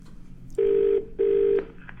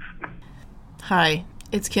Hi,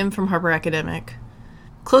 it's Kim from Harper Academic.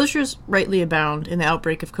 Closures rightly abound in the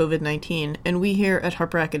outbreak of COVID-19, and we here at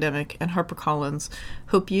Harper Academic and HarperCollins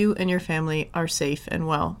hope you and your family are safe and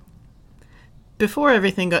well. Before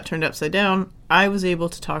everything got turned upside down, I was able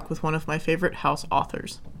to talk with one of my favorite house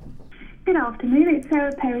authors. Good afternoon, it's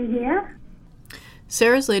Sarah Perry here.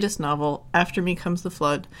 Sarah's latest novel, After Me Comes the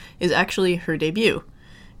Flood, is actually her debut.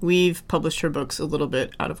 We've published her books a little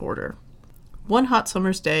bit out of order. One hot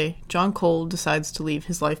summer's day, John Cole decides to leave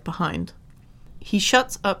his life behind. He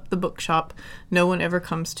shuts up the bookshop no one ever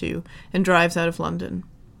comes to and drives out of London.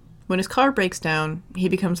 When his car breaks down, he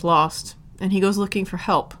becomes lost, and he goes looking for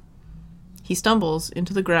help. He stumbles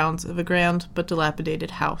into the grounds of a grand but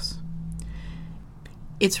dilapidated house.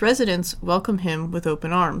 Its residents welcome him with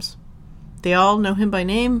open arms. They all know him by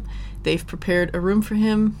name, they've prepared a room for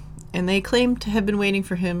him, and they claim to have been waiting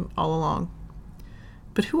for him all along.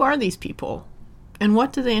 But who are these people? And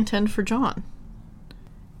what do they intend for John?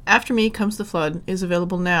 After Me Comes the Flood is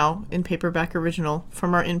available now in paperback original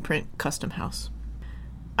from our in-print Custom House.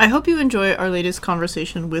 I hope you enjoy our latest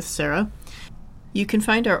conversation with Sarah. You can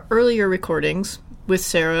find our earlier recordings with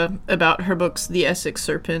Sarah about her books The Essex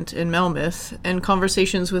Serpent and Melmoth, and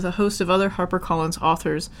conversations with a host of other HarperCollins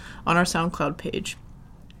authors on our SoundCloud page.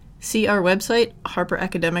 See our website,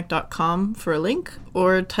 harperacademic.com, for a link,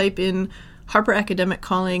 or type in Harper Academic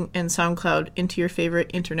Calling and SoundCloud into your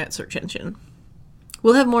favorite internet search engine.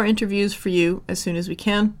 We'll have more interviews for you as soon as we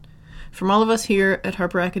can. From all of us here at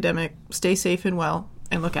Harper Academic, stay safe and well,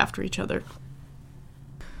 and look after each other.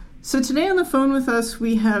 So today on the phone with us,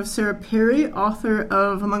 we have Sarah Perry, author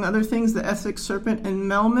of, among other things, The Essex Serpent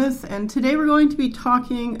and Melmoth. And today we're going to be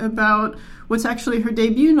talking about what's actually her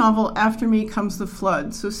debut novel, After Me Comes the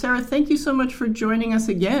Flood. So Sarah, thank you so much for joining us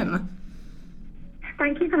again.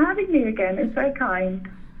 Thank you for having me again. It's very kind.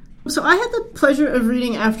 So I had the pleasure of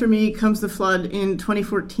reading After Me Comes the Flood in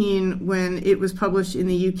 2014 when it was published in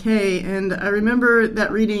the UK, and I remember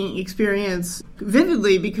that reading experience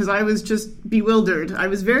vividly because I was just bewildered. I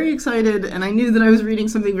was very excited, and I knew that I was reading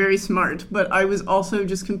something very smart, but I was also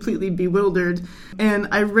just completely bewildered, and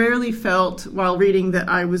I rarely felt while reading that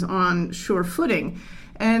I was on sure footing.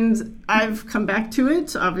 And I've come back to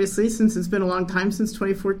it, obviously, since it's been a long time, since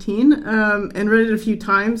 2014, and read it a few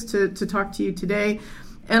times to talk to you today.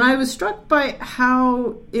 And I was struck by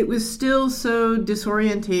how it was still so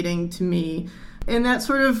disorientating to me. And that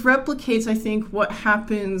sort of replicates, I think, what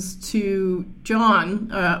happens to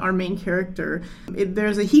John, our main character.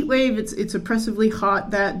 There's a heat wave, it's oppressively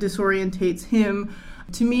hot, that disorientates him.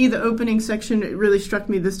 To me, the opening section, it really struck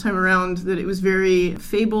me this time around that it was very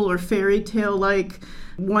fable or fairy tale-like,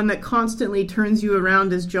 one that constantly turns you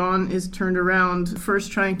around as John is turned around,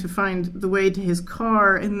 first trying to find the way to his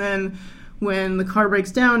car, and then when the car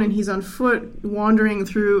breaks down and he's on foot wandering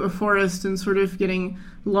through a forest and sort of getting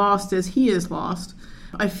lost as he is lost.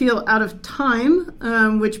 I feel out of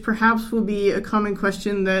time, which perhaps will be a common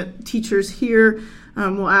question that teachers here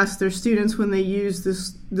will ask their students when they use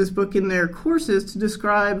this book in their courses to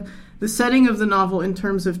describe the setting of the novel in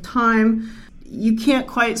terms of time. You can't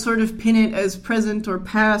quite sort of pin it as present or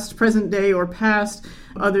past, present day or past,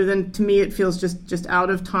 other than to me it feels just out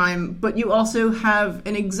of time. But you also have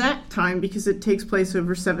an exact time because it takes place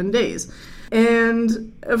over 7 days.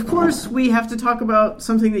 And of course we have to talk about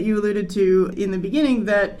something that you alluded to in the beginning,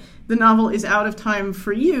 that the novel is out of time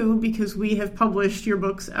for you because we have published your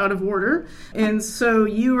books out of order. And so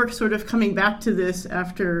you are sort of coming back to this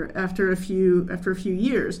after a few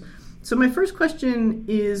years. So my first question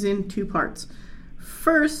is in two parts.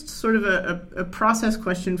 First, sort of a process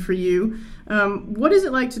question for you. What is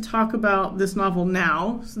it like to talk about this novel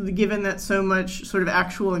now, given that so much sort of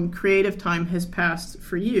actual and creative time has passed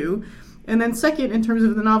for you? And then second, in terms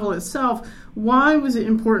of the novel itself, why was it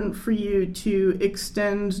important for you to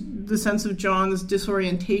extend the sense of John's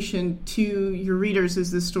disorientation to your readers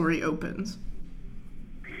as this story opens?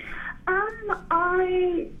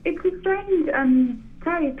 It's a strange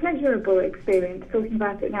very pleasurable experience talking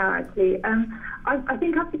about it now, actually. I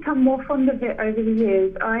think I've become more fond of it over the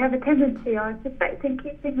years. I have a tendency, I suspect, in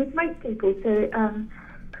keeping with most people, to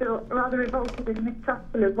feel rather revolted and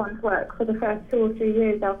mistrustful of one's work for the first 2 or 3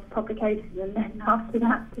 years after publication, and then after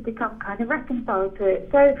that to become kind of reconciled to it.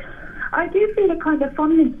 So I do feel a kind of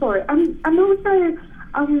fondness for it. And also,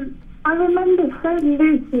 I remember so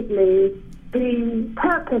lucidly the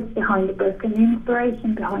purpose behind the book and the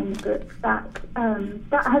inspiration behind the book that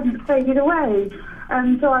hasn't faded away.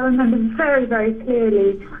 So I remember very, very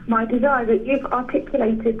clearly my desire that you've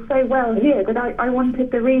articulated so well here, that I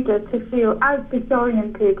wanted the reader to feel as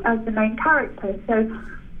disoriented as the main character. So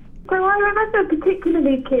So I remember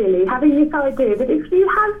particularly clearly having this idea that if you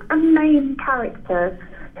have a main character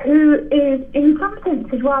who is in some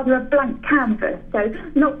senses rather a blank canvas, so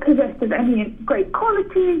not possessed of any great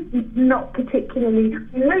qualities, not particularly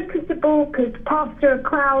noticeable, could pass through a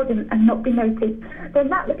crowd and not be noticed, then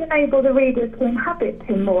that would enable the reader to inhabit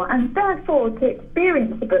him more and therefore to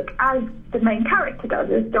experience the book as the main character does,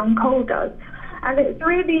 as John Cole does. And it's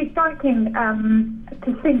really striking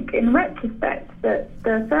to think in retrospect that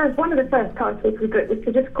one of the first titles of the book was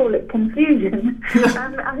to just call it Confusion.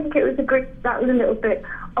 I think it was that was a little bit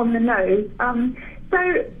on the nose.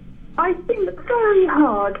 So I think very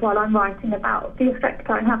hard while I'm writing about the effect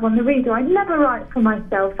I have on the reader. I never write for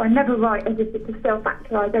myself. I never write as if it's a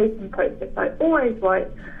self-actualization process. I always write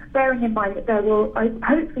bearing in mind that there will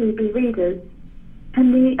hopefully be readers.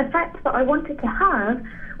 And the effect that I wanted to have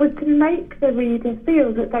was to make the reader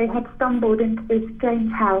feel that they had stumbled into this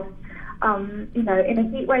strange house, in a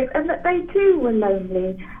heat wave, and that they too were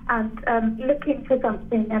lonely and looking for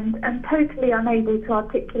something and totally unable to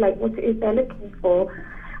articulate what it is they're looking for.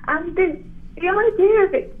 And the idea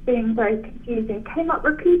of it being very confusing came up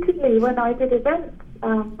repeatedly when I did events.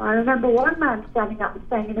 I remember one man standing up and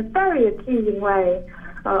saying in a very accusing way,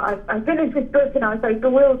 I finished this book and I was very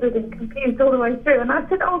bewildered and confused all the way through, and I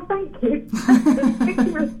said, "Oh, thank you."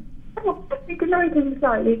 You can know him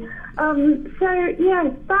slightly. So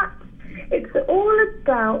yes, it's all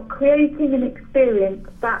about creating an experience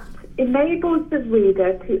that enables the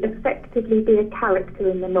reader to effectively be a character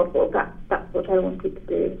in the novel. That's what I wanted to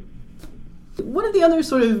do. One of the other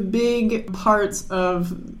sort of big parts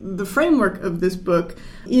of the framework of this book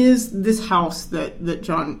is this house that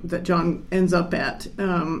John ends up at,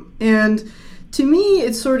 and to me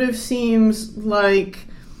it sort of seems like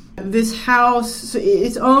this house,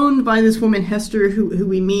 it's owned by this woman Hester who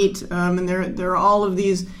we meet, and there are all of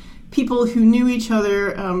these people who knew each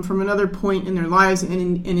other from another point in their lives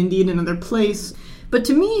and indeed another place. But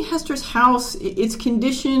to me, Hester's house, its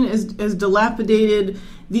condition as dilapidated,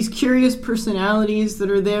 these curious personalities that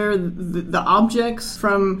are there, the objects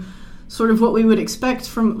from sort of what we would expect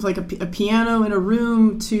from like a piano in a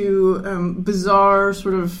room to bizarre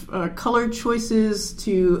sort of color choices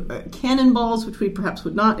to cannonballs, which we perhaps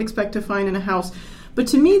would not expect to find in a house. But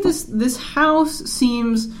to me, this house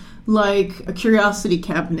seems like a curiosity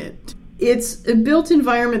cabinet. It's a built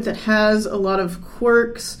environment that has a lot of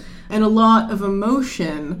quirks and a lot of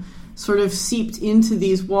emotion sort of seeped into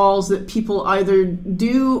these walls that people either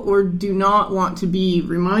do or do not want to be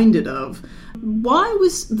reminded of. Why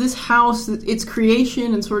was this house, its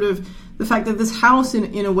creation and sort of the fact that this house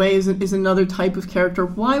in a way is another type of character,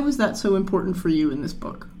 why was that so important for you in this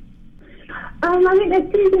book? I think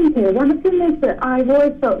there's two things here. One of them is that I've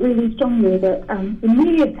always felt really strongly that, for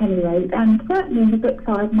me at any rate, and certainly in the books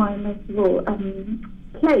I admire most of all,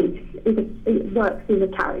 place it works as a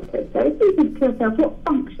character. So if you think to yourself, what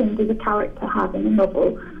function does a character have in a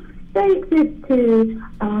novel? They exist to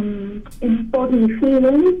embody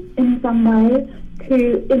feelings in some way,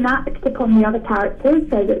 to enact upon the other characters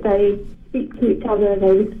so that they speak to each other,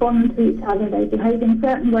 they respond to each other, they behave in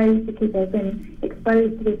certain ways because they've been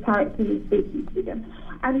exposed to this character who's speaking to them.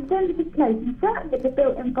 And in terms of place, and certainly the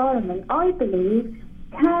built environment, I believe,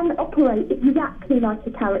 can operate exactly like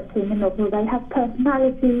a character in the novel. They have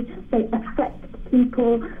personality, they affect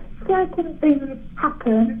people. Certain things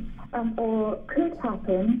happen or could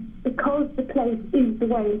happen because the place is the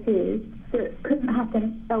way it is that couldn't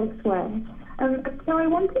happen elsewhere. So I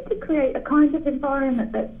wanted to create a kind of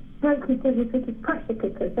environment that focuses as a sort of pressure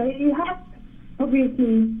cooker. So you have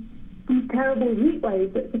obviously these terrible heat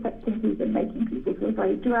waves that's affecting people and making people feel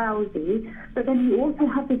very drowsy, but then you also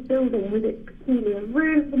have this building with its peculiar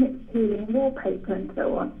rooms and its peculiar wallpaper and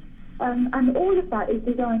so on. And all of that is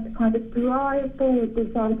designed to kind of drive forward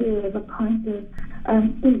this idea of a kind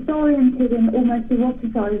of disoriented and almost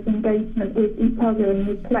eroticized engagement with each other in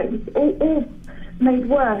this place, all made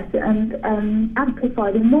worse and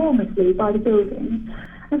amplified enormously by the buildings.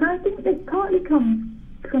 And I think this partly comes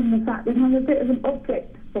from the fact that I'm a bit of an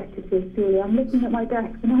object fetishist, really. I'm looking at my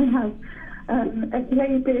desk and I have a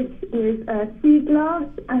clay dish with sea glass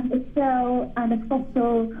and a shell and a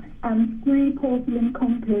fossil and 3 porcelain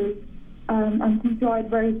compers and some dried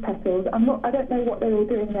rose petals. I don't know what they're all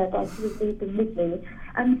doing there, but I should have leave them with me.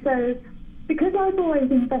 And so, because I've always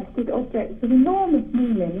invested objects of enormous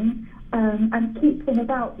meaning and keep them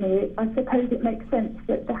about me, I suppose it makes sense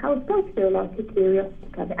that the house does feel like a curiosity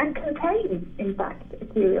cabinet and contains, in fact, a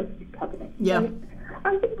curiosity cabinet. Yeah. So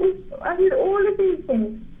I think all of these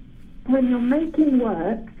things, when you're making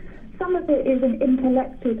work, some of it is an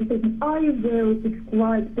intellectual decision. I will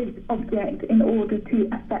describe this object in order to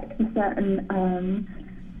affect a certain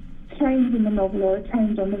change in the novel or a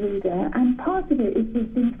change on the reader, and part of it is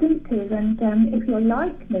just instinctive. And if you're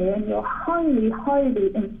like me and you're highly, highly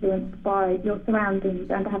influenced by your surroundings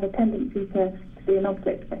and have a tendency to be an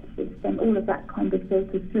object fetishist, then all of that kind of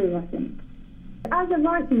filters through, I think. As a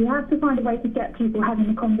writer, you have to find a way to get people having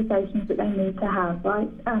the conversations that they need to have, right?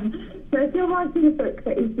 So if you're writing a book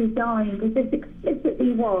that is designed, as this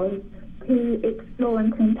explicitly was, to explore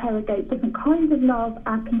and to interrogate different kinds of love,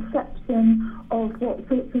 our conception of what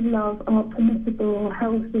sorts of love are permissible or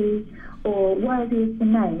healthy or worthy of the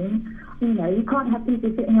name, you can't have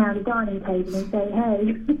people sitting around a dining table and say,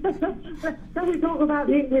 hey, shall we talk about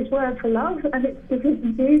the English word for love and its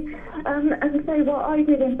deficiencies? And so what I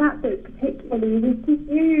did in that book particularly was to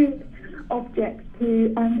use objects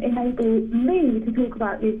to enable me to talk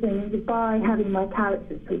about these things by having my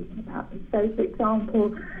characters talking about them. So, for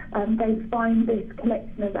example, they find this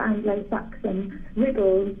collection of Anglo-Saxon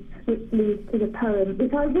riddles which leads to the poem,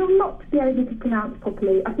 which I will not be able to pronounce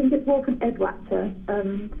properly. I think it's more from Edwacker,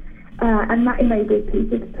 and that enables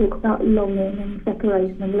people to talk about longing and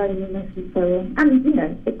separation and loneliness and so on.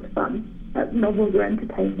 And, it's fun. Novels are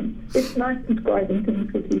entertainment. It's nice describing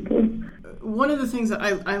things for people. One of the things that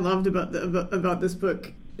I loved about this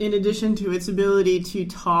book, in addition to its ability to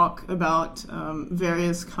talk about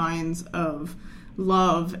various kinds of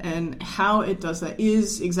love and how it does that,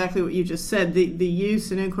 is exactly what you just said, the use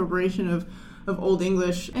and incorporation of Old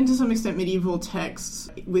English and to some extent medieval texts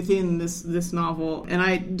within this novel. And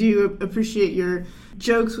I do appreciate your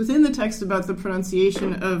jokes within the text about the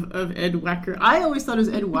pronunciation of Ed Wacker. I always thought it was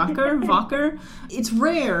Ed Wacker, Wacker. It's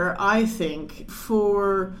rare, I think,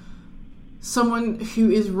 for someone who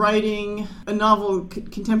is writing a novel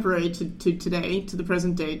contemporary to today, to the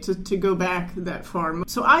present day, to go back that far.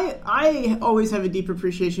 So I always have a deep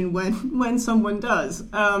appreciation when someone does,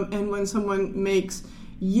 and when someone makes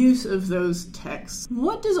use of those texts.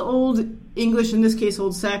 What does Old English, in this case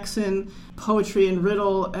Old Saxon, poetry and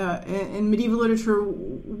riddle, and medieval literature,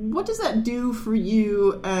 what does that do for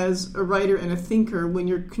you as a writer and a thinker when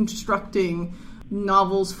you're constructing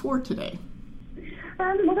novels for today?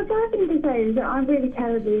 Well, the first thing to say is that I'm really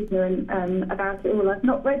terribly ignorant about it all. I've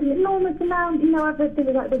not read an enormous amount. I've read things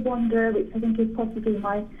like The Wanderer, which I think is possibly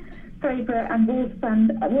my favourite, and Wolf,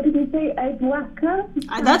 and what did you say, Ed Wacker?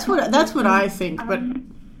 That's what I think, but...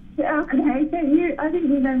 Okay, so I think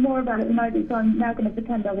you know more about it than I do, so I'm now going to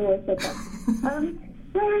pretend I've always said that.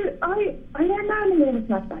 So I don't know an enormous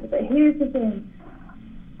amount about it, but here's the thing.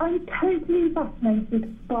 I'm totally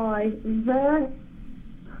fascinated by verse,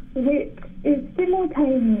 which is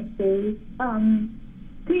simultaneously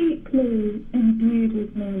deeply imbued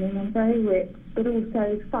with meaning and very rich, but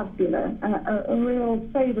also fabular, a real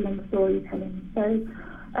fable and storytelling. So,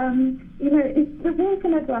 it's the Wolf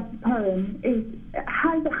and Edward poem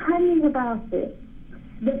has hanging about it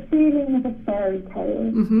the feeling of a fairy tale,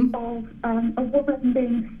 of a woman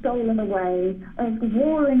being stolen away, of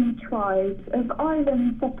warring tribes, of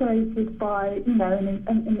islands separated by,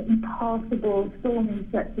 an impassable stormy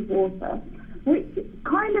stretch of water, which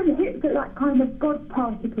kind of hits at that kind of God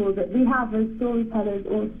particle that we have as storytellers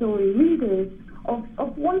or story readers of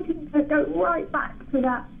wanting to go right back to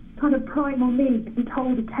that kind of primal need to be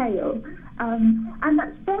told a tale. And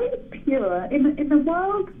that's very pure in the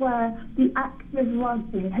world where the act of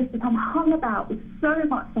writing has become hung about with so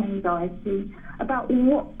much anxiety about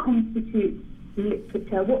what constitutes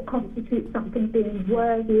literature, what constitutes something being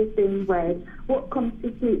worthy of being read, what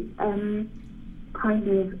constitutes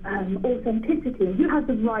authenticity, and who has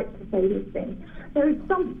the right to say these things. There is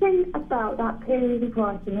something about that period of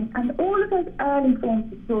writing and all of those early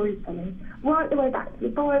forms of storytelling, right the way back to the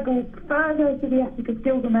Bible, further to the Epic of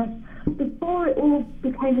Gilgamesh, before it all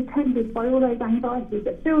became attended by all those anxieties,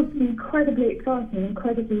 that feels to be incredibly exciting,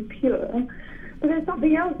 incredibly pure. But there's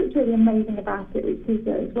something else that's really amazing about it, which is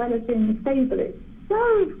that as well as being a fable, it's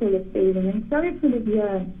so full of feeling and so full of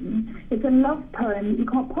yearning. It's a love poem that you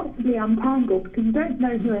can't possibly untangle because you don't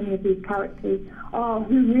know who any of these characters are,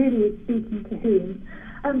 who really is speaking to whom.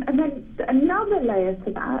 And then another layer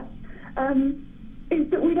to that is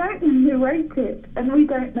that we don't know who wrote it and we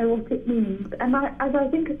don't know what it means. And as I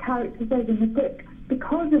think a character says in the book,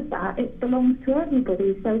 because of that, it belongs to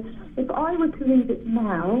everybody. So if I were to read it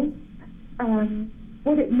now,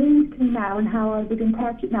 what it means to me now and how I would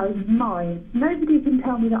interpret it now is mine. Nobody can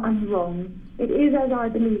tell me that I'm wrong. It is as I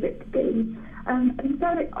believe it to be. And so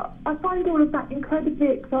I find all of that incredibly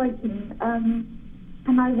exciting.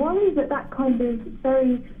 And I worry that kind of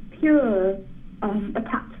very pure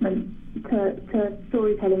attachment to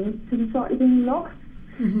storytelling is sort of slightly being lost.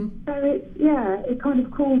 So it kind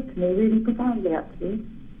of calls to me really profoundly, actually.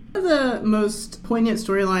 One of the most poignant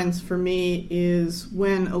storylines for me is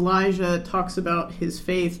when Elijah talks about his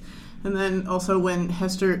faith, and then also when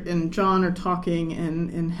Hester and John are talking,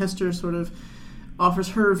 and Hester sort of offers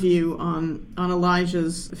her view on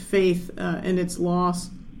Elijah's faith and its loss.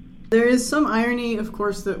 There is some irony, of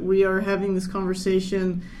course, that we are having this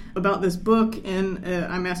conversation about this book, and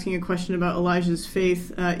I'm asking a question about Elijah's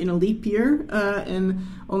faith in a leap year, and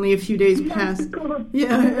only a few days past.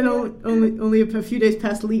 Yeah, and only a few days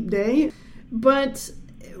past leap day. But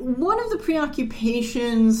one of the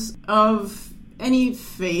preoccupations of any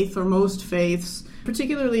faith, or most faiths,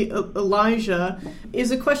 particularly Elijah,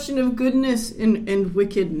 is a question of goodness and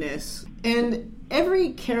wickedness. And every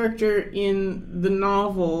character in the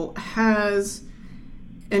novel has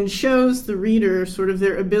and shows the reader sort of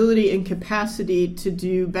their ability and capacity to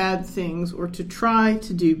do bad things or to try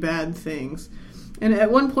to do bad things. And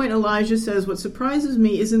at one point Elijah says, "What surprises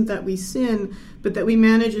me isn't that we sin, but that we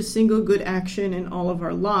manage a single good action in all of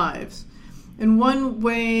our lives." And one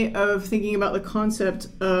way of thinking about the concept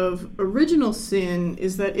of original sin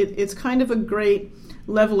is that it's kind of a great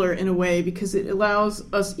leveler in a way, because it allows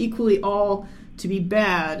us equally all to be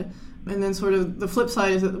bad. And then sort of the flip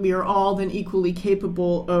side is that we are all then equally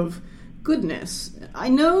capable of goodness. I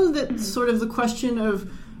know that sort of the question of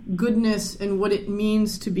goodness and what it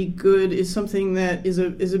means to be good is something that is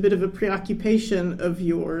a bit of a preoccupation of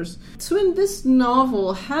yours. So in this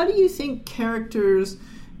novel, how do you think characters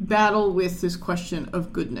battle with this question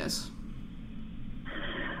of goodness?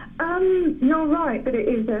 You're right, but it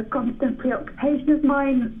is a constant preoccupation of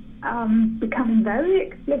mine, becoming very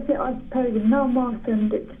explicit, I suppose, in Melmoth,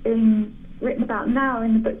 and it's being written about now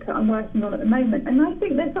in the book that I'm working on at the moment. And I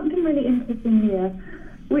think there's something really interesting here,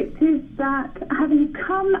 which is that having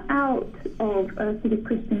come out of a sort of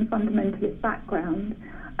Christian fundamentalist background,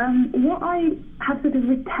 what I have sort of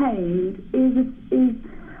retained is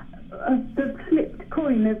the flipped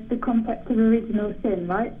coin of the concept of original sin,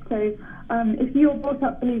 right? So if you're brought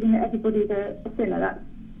up believing that everybody's a sinner,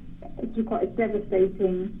 that's quite a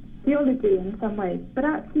devastating theology in some ways. But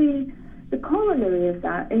actually, the corollary of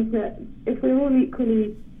that is that if we're all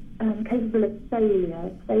equally capable of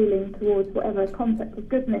failing towards whatever concept of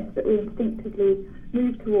goodness that we instinctively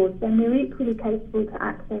move towards, then we're equally capable to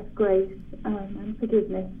access grace and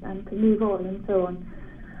forgiveness and to move on and so on.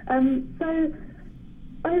 So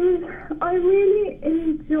I really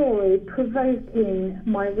enjoy provoking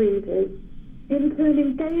my readers into an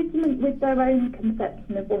engagement with their own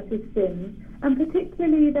conception of what is sin, and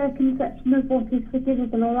particularly their conception of what is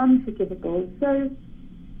forgivable or unforgivable. So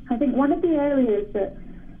I think one of the areas that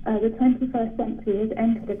the 21st century has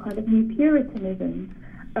entered a kind of new Puritanism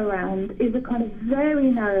around is a kind of very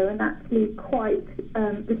narrow and actually quite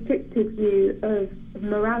restrictive view of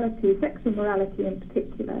morality, sexual morality in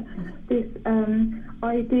particular. This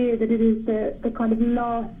idea that it is the kind of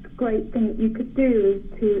last great thing that you could do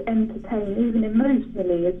is to entertain, even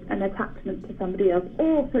emotionally, an attachment to somebody else.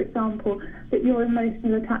 Or, for example, that your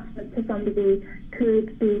emotional attachment to somebody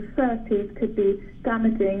could be furtive, could be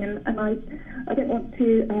damaging. And I don't want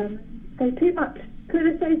to say too much for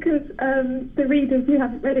the sake of the readers who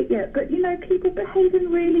haven't read it yet, but, people behave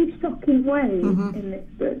in really shocking ways in this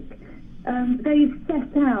book. They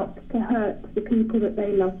set out to hurt the people that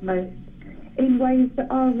they love most in ways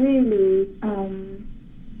that are really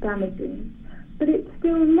damaging. But it's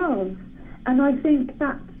still love. And I think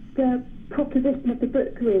that's the proposition of the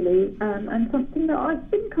book, really, and something that I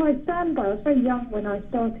think I stand by. I was very young when I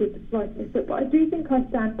started writing this book, but I do think I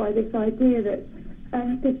stand by this idea that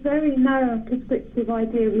this very narrow prescriptive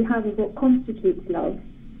idea we have of what constitutes love,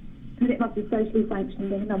 that it must be socially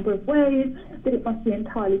sanctioned in a number of ways, that it must be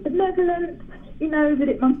entirely benevolent, that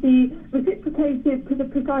it must be reciprocated to the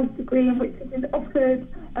precise degree in which it is offered,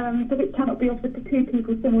 that it cannot be offered to two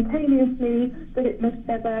people simultaneously, that it must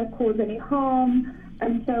never cause any harm,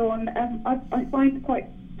 and so on. I find it quite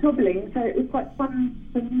troubling, so it was quite fun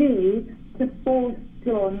for me to force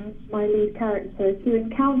John, my lead character, to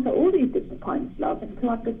encounter all these different kinds of love and to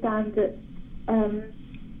understand that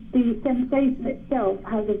the sensation itself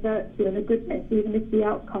has a virtue and a goodness, even if the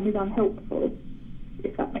outcome is unhelpful,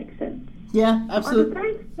 if that makes sense. Yeah, absolutely. It's a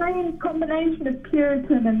very strange combination of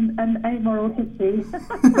Puritan and amoral hippie.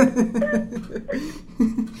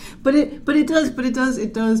 but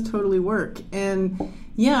it does totally work. And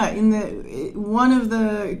yeah, one of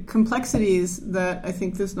the complexities that I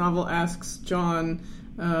think this novel asks John,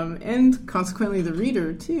 and consequently the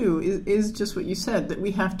reader too, is just what you said, that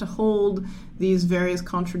we have to hold these various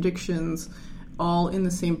contradictions all in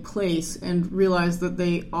the same place and realize that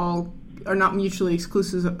they all are not mutually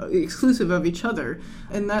exclusive of each other.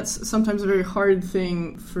 And that's sometimes a very hard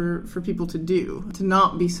thing for people to do, to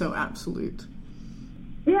not be so absolute.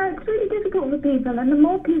 Yeah, it's really difficult for people, and the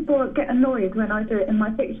more people get annoyed when I do it in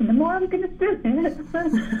my fiction, the more I'm going to do it.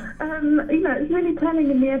 It's really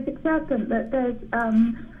telling in The Epic Serpent that there's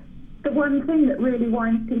the one thing that really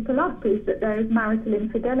winds people up is that there is marital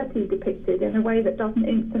infidelity depicted in a way that doesn't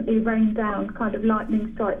instantly rain down kind of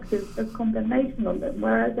lightning strikes of condemnation on them,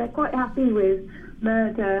 whereas they're quite happy with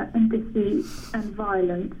murder and deceit and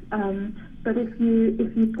violence. But if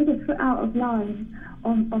you put a foot out of line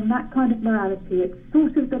on that kind of morality, it's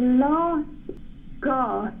sort of the last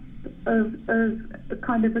gasp of a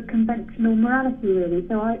kind of a conventional morality, really.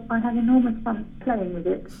 So I have enormous fun playing with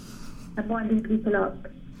it and winding people up.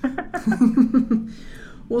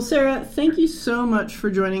 Well, Sarah, thank you so much for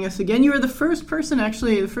joining us again. You are the first person,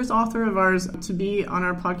 actually, the first author of ours to be on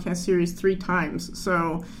our podcast series 3 times.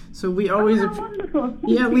 So we always, wonderful.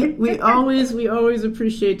 Yeah, we always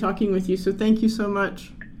appreciate talking with you. So thank you so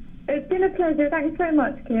much. It's been a pleasure. Thanks so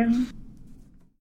much, Kim.